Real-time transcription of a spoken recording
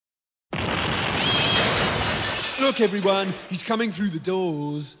Look, everyone, he's coming through the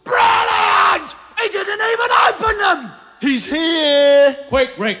doors. Brilliant! He didn't even open them! He's here!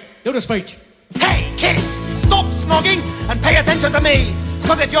 Quick, Rick, do the speech. Hey, kids, stop snogging and pay attention to me.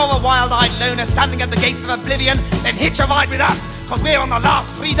 Because if you're a wild-eyed loner standing at the gates of oblivion, then hitch a ride with us. Because we're on the last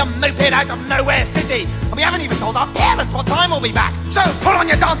freedom moped out of Nowhere City. And we haven't even told our parents what time we'll be back. So pull on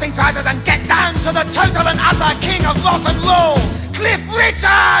your dancing trousers and get down to the total and utter king of rock and roll, Cliff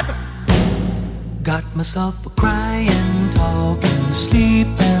Richard! Got myself a crying, talking,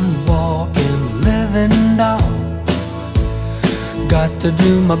 sleeping, walking, living doll. Got to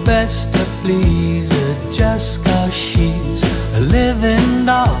do my best to please her just 'cause she's a living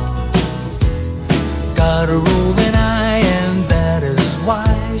doll. Got a roving eye and that is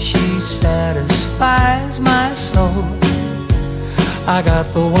why she satisfies my soul. I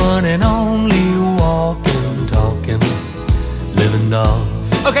got the one and only walking, talking, living doll.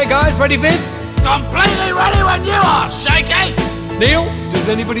 Okay, guys, ready, Viv? Completely ready when you are, Shaky! Neil? Does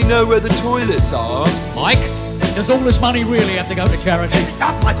anybody know where the toilets are? Mike? Does all this money really have to go to charity? Yes, it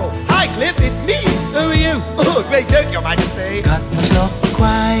does, Michael. Hi, Cliff, it's me. Who are you? Oh, great joke, Your Majesty. Got myself a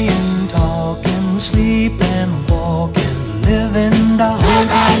crying, talking, sleeping, walking, living doll.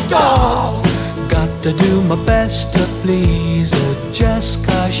 Living doll. Got to do my best to please her just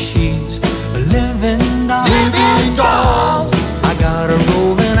 'cause she's a living doll. Living doll. I got a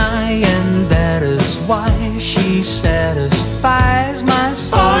roving eye and that is why she satisfies my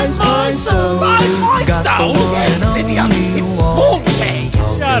soul. My soul. Got the one Yes, and Vivian, only it's walking, raunchy.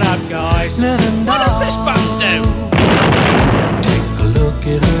 talking, Shut up, guys. living What doll. does this button do? Take a look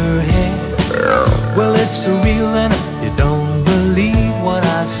at her hair. Well, it's surreal, and if you don't believe what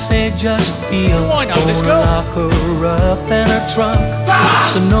I say, just feel. Oh, I know this Gonna girl. lock her up in her trunk,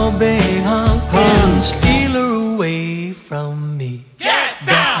 so no big hunk can steal her away from me. Get Got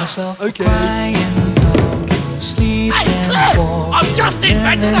down! myself Okay. crying, talking, sleeping, Hey, Cliff! walking, I've just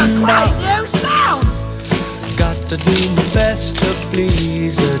invented a living great doll. new sound! Got to do my best to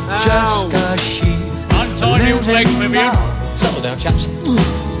please her just Ow. 'cause she's Untie Neil's living legs, Vivian. doll. Settle down, chaps.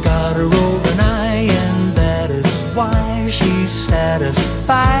 Got a roving eye and that is why she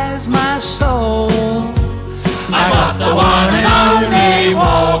satisfies my soul. I got the one and only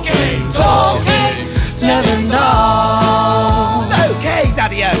walking, talking, living doll. Okay,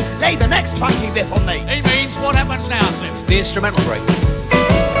 Daddy-O, lay the next funky riff on me. He means what happens now, Cliff? The instrumental break.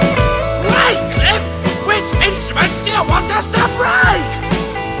 Great, Cliff! Which instruments do you want us to break?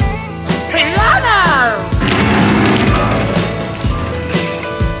 Piano!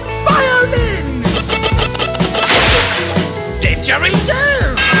 Violin!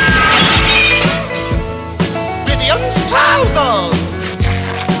 Didgeridoo! Vivian's trousers.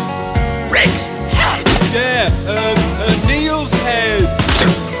 Rick's head! Yeah, Neil's head.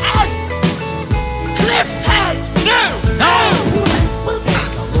 Head! Cliff's head! No. We'll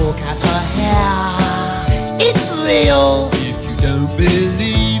take a look at her hair. It's real. If you don't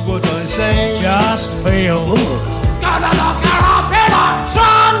believe what I say, Just feel. Gonna lock her up in a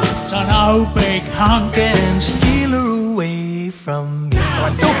trunk! So no big hunk. And steal her away from me. I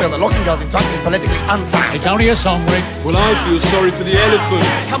still feel that locking girls in trunks is politically unsound. It's only a song, Rick. well, I feel sorry for the elephant.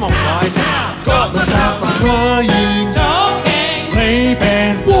 Come on, guys. Got myself a crying, Talking!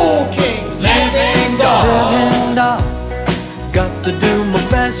 Sleeping. Walking, living doll. Living doll. Got to do my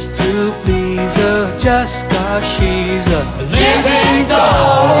best to please her just 'cause she's a living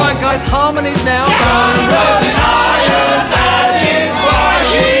doll. Alright guys, harmonies now.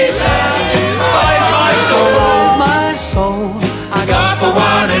 Satisfies my soul. I got the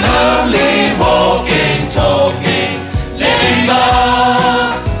one and only walking, talking, living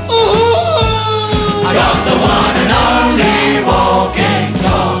doll. I got the one and only walking,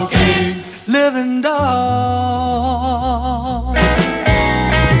 talking, living doll.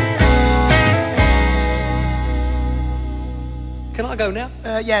 Can I go now?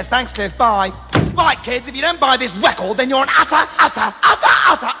 Yes, thanks, Cliff. Bye. Right, kids, if you don't buy this record, then you're an utter